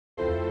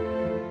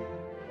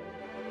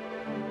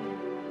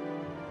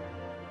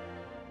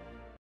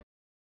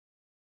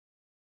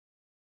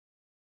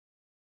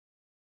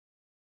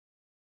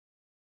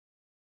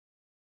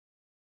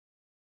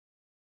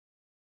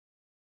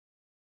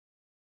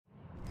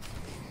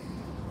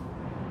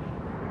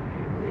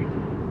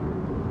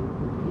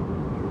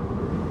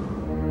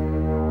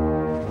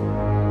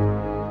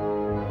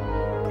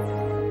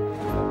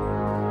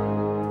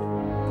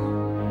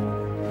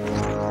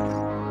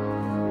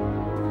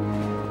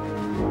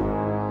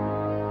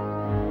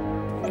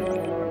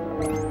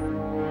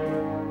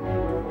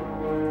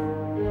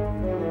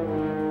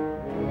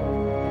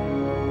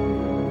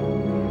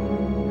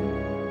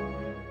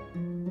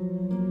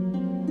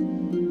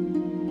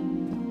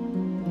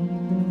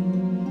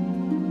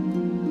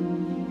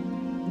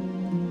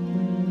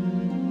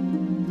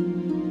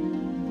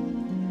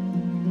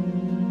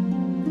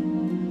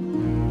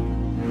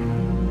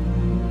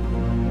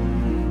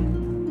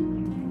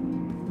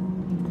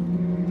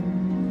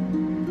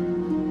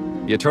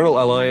The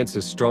Eternal Alliance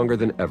is stronger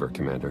than ever,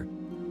 Commander.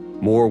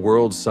 More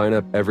worlds sign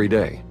up every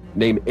day.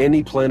 Name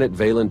any planet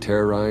Valen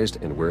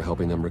terrorized, and we're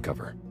helping them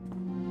recover.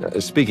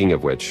 Speaking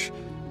of which,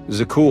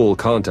 Zakul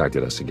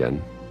contacted us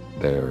again.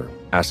 They're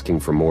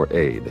asking for more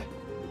aid.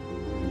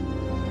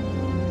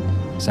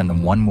 Send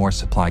them one more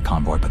supply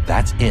convoy, but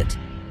that's it.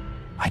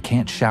 I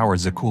can't shower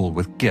Zakul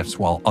with gifts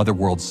while other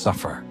worlds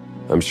suffer.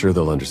 I'm sure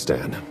they'll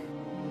understand.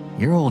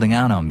 You're holding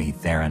out on me,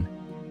 Theron.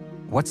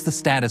 What's the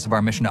status of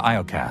our mission to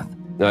Iokath?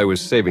 I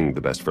was saving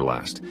the best for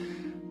last.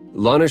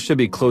 Lana should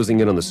be closing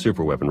in on the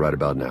superweapon right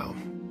about now.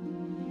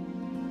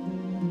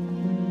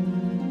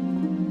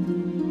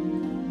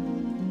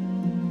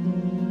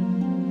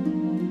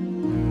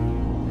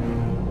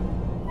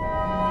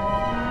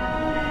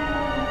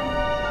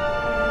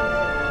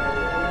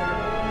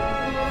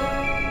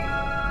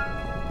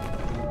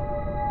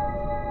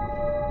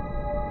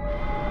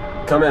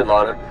 Come in,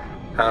 Lana.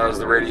 How's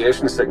the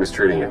radiation sickness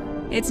treating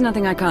you? It's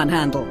nothing I can't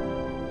handle.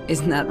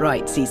 Isn't that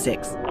right,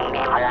 C6?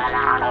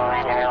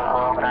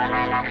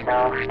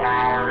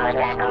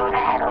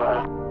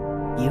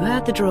 You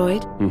heard the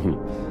droid.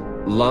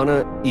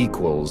 Lana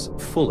equals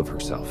full of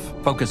herself.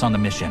 Focus on the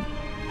mission.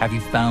 Have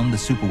you found the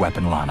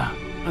superweapon, Lana?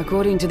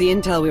 According to the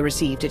intel we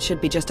received, it should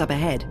be just up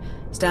ahead.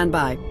 Stand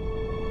by.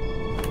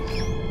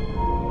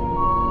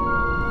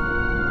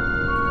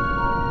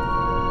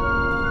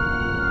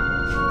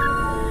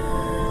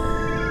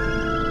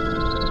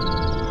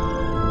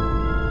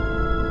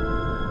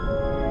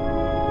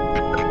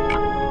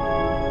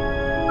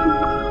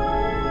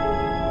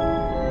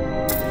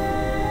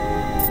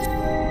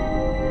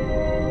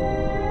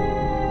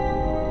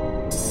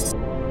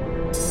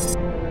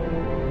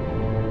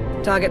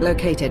 Target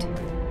located.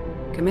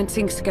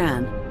 Commencing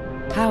scan.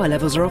 Power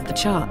levels are off the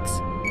charts,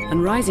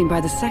 and rising by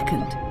the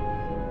second.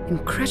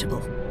 Incredible.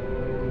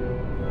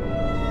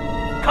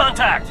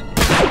 Contact!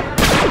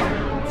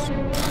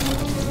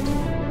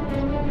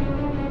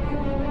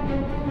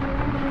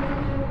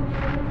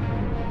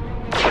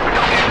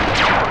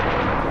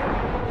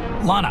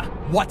 Lana,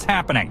 what's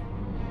happening?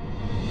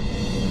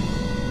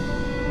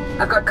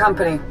 I've got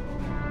company.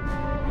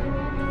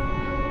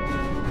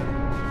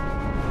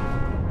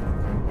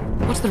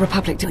 What's the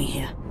Republic doing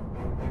here?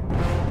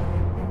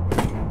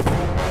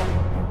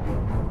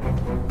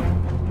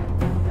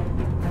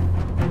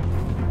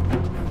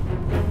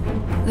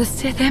 The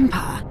Sith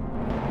Empire?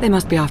 They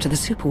must be after the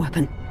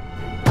superweapon.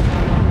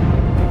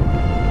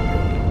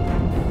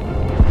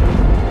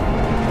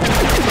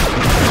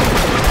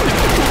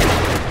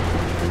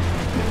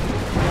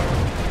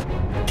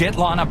 Get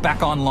Lana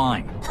back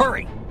online.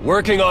 Hurry!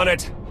 Working on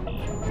it!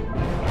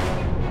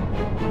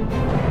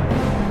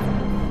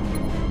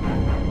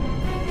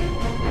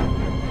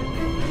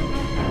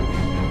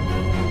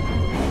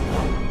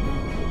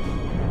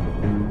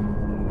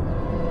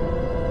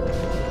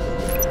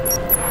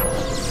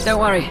 Don't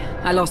worry,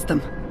 I lost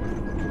them.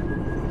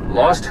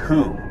 Lost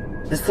who?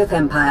 The Sith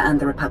Empire and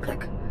the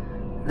Republic.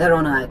 They're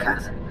on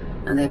Iokath,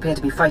 and they appear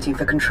to be fighting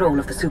for control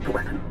of the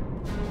superweapon.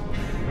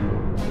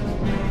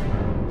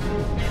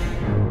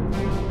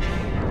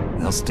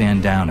 They'll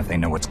stand down if they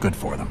know what's good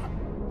for them.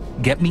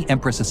 Get me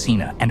Empress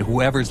Asina and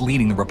whoever's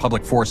leading the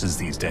Republic forces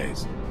these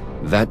days.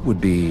 That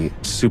would be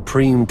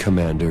Supreme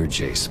Commander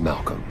Jace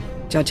Malcolm.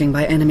 Judging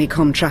by enemy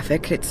comm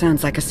traffic, it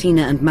sounds like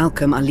Asina and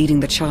Malcolm are leading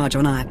the charge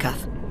on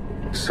Iokath.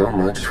 So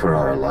much for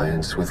our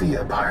alliance with the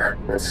Empire.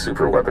 That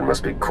superweapon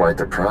must be quite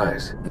the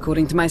prize.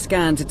 According to my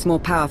scans, it's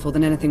more powerful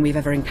than anything we've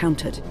ever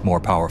encountered.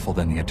 More powerful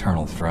than the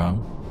Eternal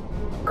Throne?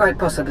 Quite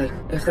possibly.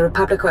 If the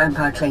Republic or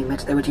Empire claim it,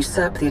 they would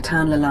usurp the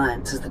Eternal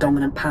Alliance as the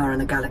dominant power in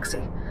the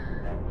galaxy.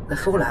 The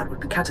fallout would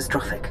be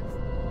catastrophic.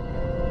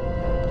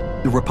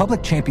 The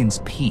Republic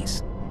champions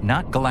peace,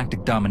 not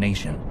galactic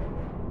domination.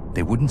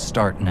 They wouldn't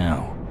start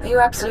now. Are you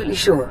absolutely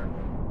sure?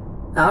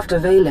 After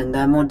Valen,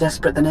 they're more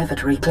desperate than ever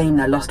to reclaim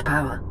their lost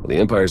power. Well, the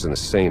Empire's in the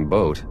same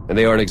boat, and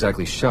they aren't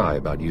exactly shy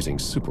about using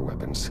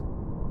superweapons.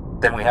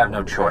 Then we have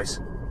no choice.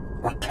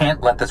 We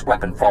can't let this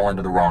weapon fall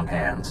into the wrong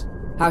hands.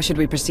 How should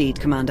we proceed,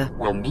 Commander?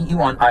 We'll meet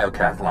you on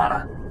Iokath,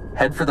 Lana.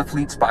 Head for the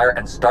fleet spire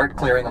and start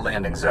clearing a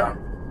landing zone.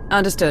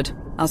 Understood.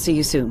 I'll see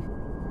you soon.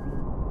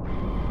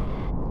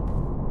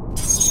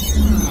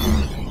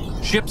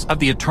 Ships of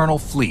the Eternal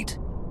Fleet.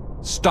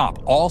 Stop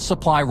all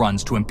supply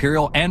runs to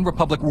Imperial and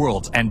Republic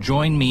worlds and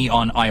join me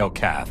on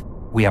Iokath.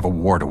 We have a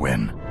war to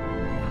win.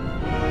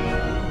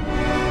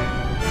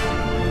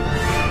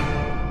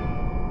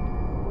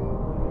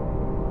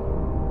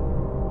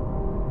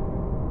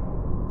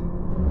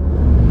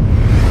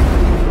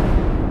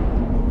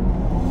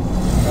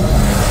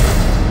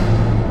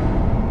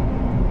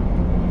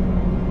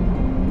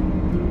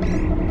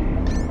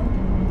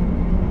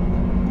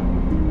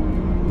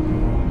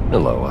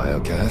 Hello,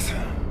 Iokath.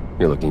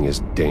 You're looking as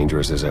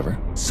dangerous as ever.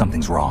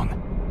 Something's wrong.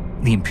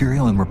 The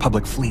Imperial and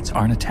Republic fleets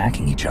aren't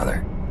attacking each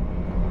other.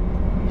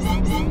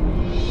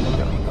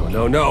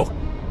 No.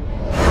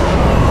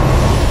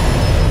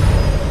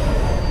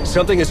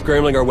 Something is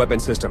scrambling our weapon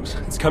systems.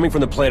 It's coming from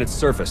the planet's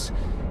surface,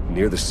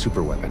 near the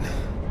superweapon.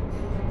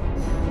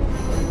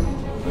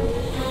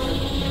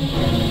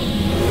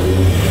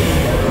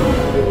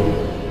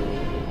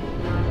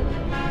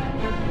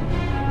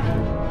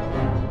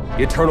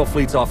 The Eternal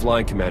Fleet's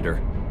offline,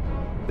 Commander.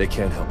 They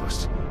can't help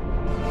us.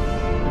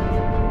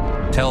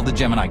 Tell the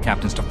Gemini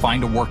captains to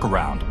find a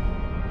workaround.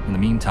 In the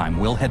meantime,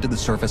 we'll head to the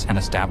surface and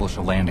establish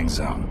a landing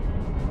zone.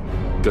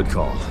 Good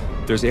call.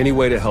 If there's any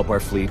way to help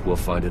our fleet, we'll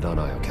find it on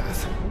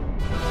Iokath.